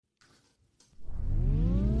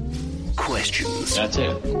questions. That's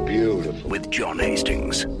it. Beautiful. With John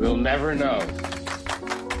Hastings. We'll never know.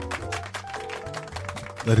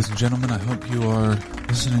 Ladies and gentlemen, I hope you are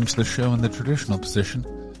listening to the show in the traditional position.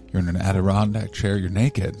 You're in an Adirondack chair, you're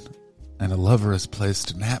naked, and a lover has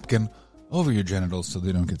placed a napkin over your genitals so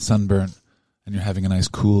they don't get sunburnt, and you're having a nice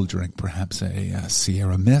cool drink, perhaps a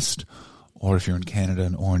Sierra Mist, or if you're in Canada,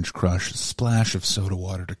 an Orange Crush, a splash of soda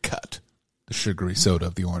water to cut the sugary soda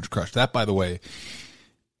of the Orange Crush. That, by the way,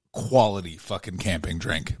 quality fucking camping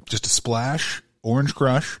drink. Just a splash, Orange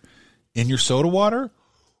Crush, in your soda water.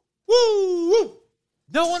 Woo! Woo!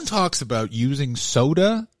 No one talks about using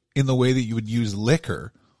soda in the way that you would use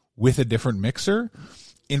liquor with a different mixer.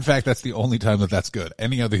 In fact, that's the only time that that's good.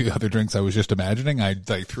 Any of the other drinks I was just imagining, I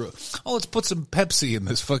threw, let's put some Pepsi in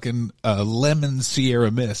this fucking lemon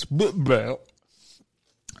Sierra Mist. That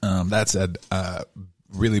said,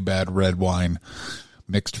 really bad red wine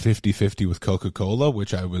mixed 50-50 with Coca-Cola,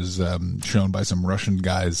 which I was shown by some Russian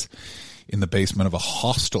guys in the basement of a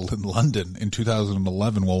hostel in London in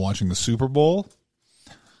 2011 while watching the Super Bowl.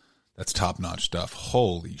 That's top-notch stuff.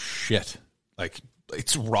 Holy shit. Like,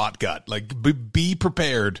 it's rot gut. Like, be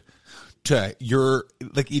prepared to your,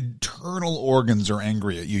 like, internal organs are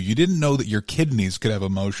angry at you. You didn't know that your kidneys could have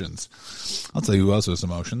emotions. I'll tell you who else has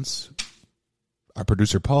emotions. Our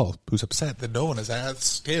producer, Paul, who's upset that no one has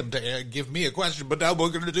asked him to give me a question, but now we're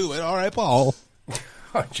going to do it. All right, Paul.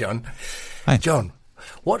 Hi, John. Hi. John,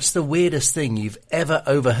 what's the weirdest thing you've ever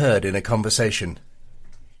overheard in a conversation?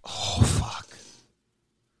 Oh, fuck.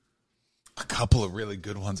 A couple of really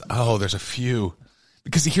good ones. Oh, there's a few.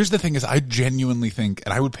 Because here's the thing is I genuinely think,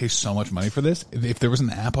 and I would pay so much money for this, if there was an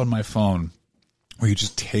app on my phone where you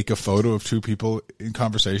just take a photo of two people in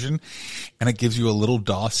conversation and it gives you a little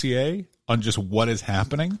dossier on just what is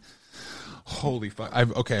happening. Holy fuck.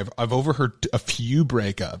 I've overheard a few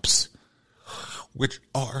breakups, which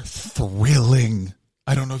are thrilling.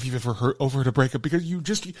 I don't know if you've ever overheard a breakup because you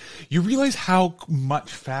realize how much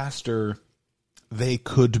faster they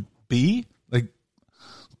could be. Like,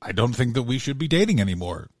 I don't think that we should be dating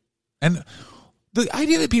anymore. And the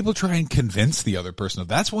idea that people try and convince the other person of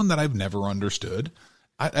that's one that I've never understood.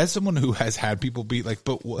 As someone who has had people be like,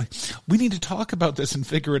 but we need to talk about this and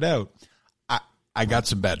figure it out. I got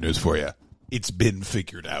some bad news for you. It's been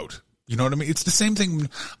figured out. You know what I mean? It's the same thing.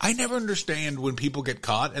 I never understand when people get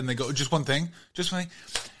caught and they go, just one thing. You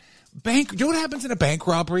know what happens in a bank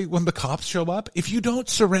robbery when the cops show up? If you don't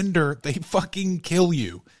surrender, they fucking kill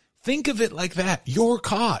you. Think of it like that. You're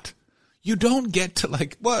caught. You don't get to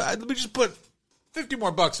let me just put $50 more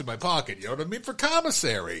in my pocket. You know what I mean? For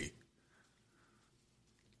commissary.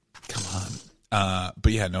 Come on.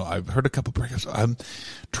 But yeah, no, I've heard a couple breakups.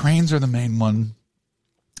 Trains are the main one.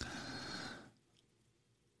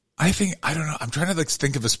 I don't know. I'm trying to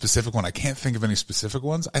think of a specific one. I can't think of any specific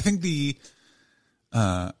ones. I think the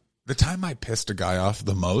time I pissed a guy off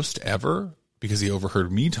the most ever because he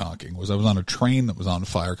overheard me talking was I was on a train that was on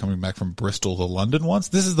fire coming back from Bristol to London once.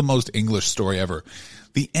 This is the most English story ever.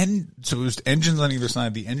 So it was engines on either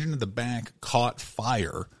side. The engine at the back caught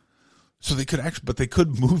fire. So they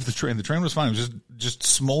could move the train. The train was fine. It was just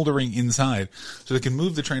smoldering inside. So they can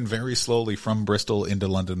move the train very slowly from Bristol into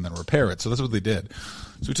London and then repair it. So that's what they did.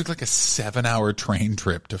 So we took like a 7-hour train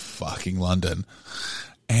trip to fucking London.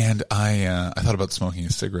 And I thought about smoking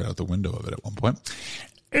a cigarette out the window of it at one point.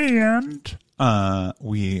 And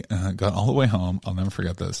we got all the way home. I'll never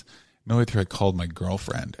forget this. Midway through, I called my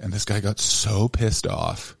girlfriend. And this guy got so pissed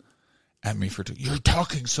off at me you're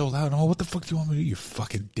talking so loud. Oh, what the fuck do you want me to do, you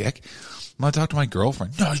fucking dick? I'm going to talk to my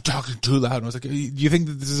girlfriend. No, you're talking too loud. And I was like, do you think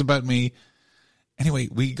that this is about me? Anyway,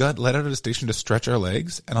 we got let out of the station to stretch our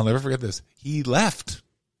legs, and I'll never forget this. He left.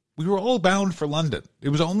 We were all bound for London. It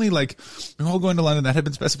was only we were all going to London. That had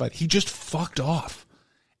been specified. He just fucked off.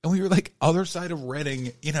 And we were other side of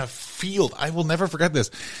Reading in a field. I will never forget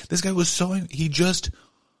this. This guy was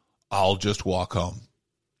I'll just walk home.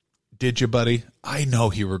 Did you, buddy? I know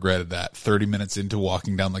he regretted that 30 minutes into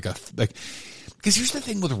walking down because here's the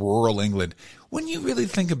thing with rural England. When you really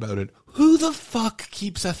think about it, who the fuck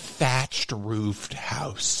keeps a thatched roofed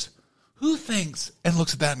house? Who thinks and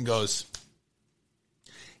looks at that and goes,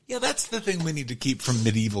 yeah, that's the thing we need to keep from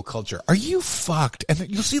medieval culture. Are you fucked? And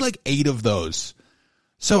you'll see 8 of those.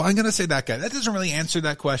 So I'm going to say that guy. That doesn't really answer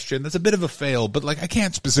that question. That's a bit of a fail, but I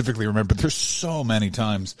can't specifically remember. There's so many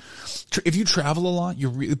times. If you travel a lot,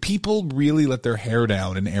 people really let their hair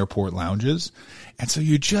down in airport lounges. And so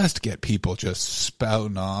you just get people just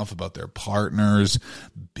spouting off about their partners,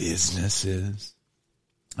 businesses,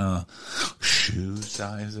 shoe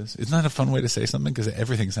sizes. Isn't that a fun way to say something? Because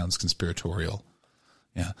everything sounds conspiratorial.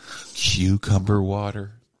 Yeah. Cucumber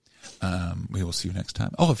water. We will see you next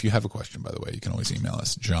time. Oh, if you have a question, by the way, you can always email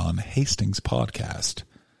us,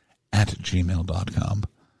 johnhastingspodcast@gmail.com.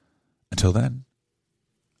 Until then,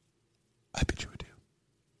 I bid you adieu.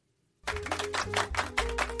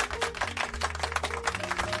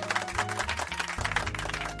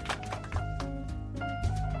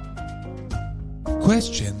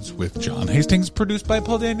 Questions with John Hastings, produced by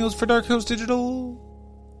Paul Daniels for Dark Horse Digital.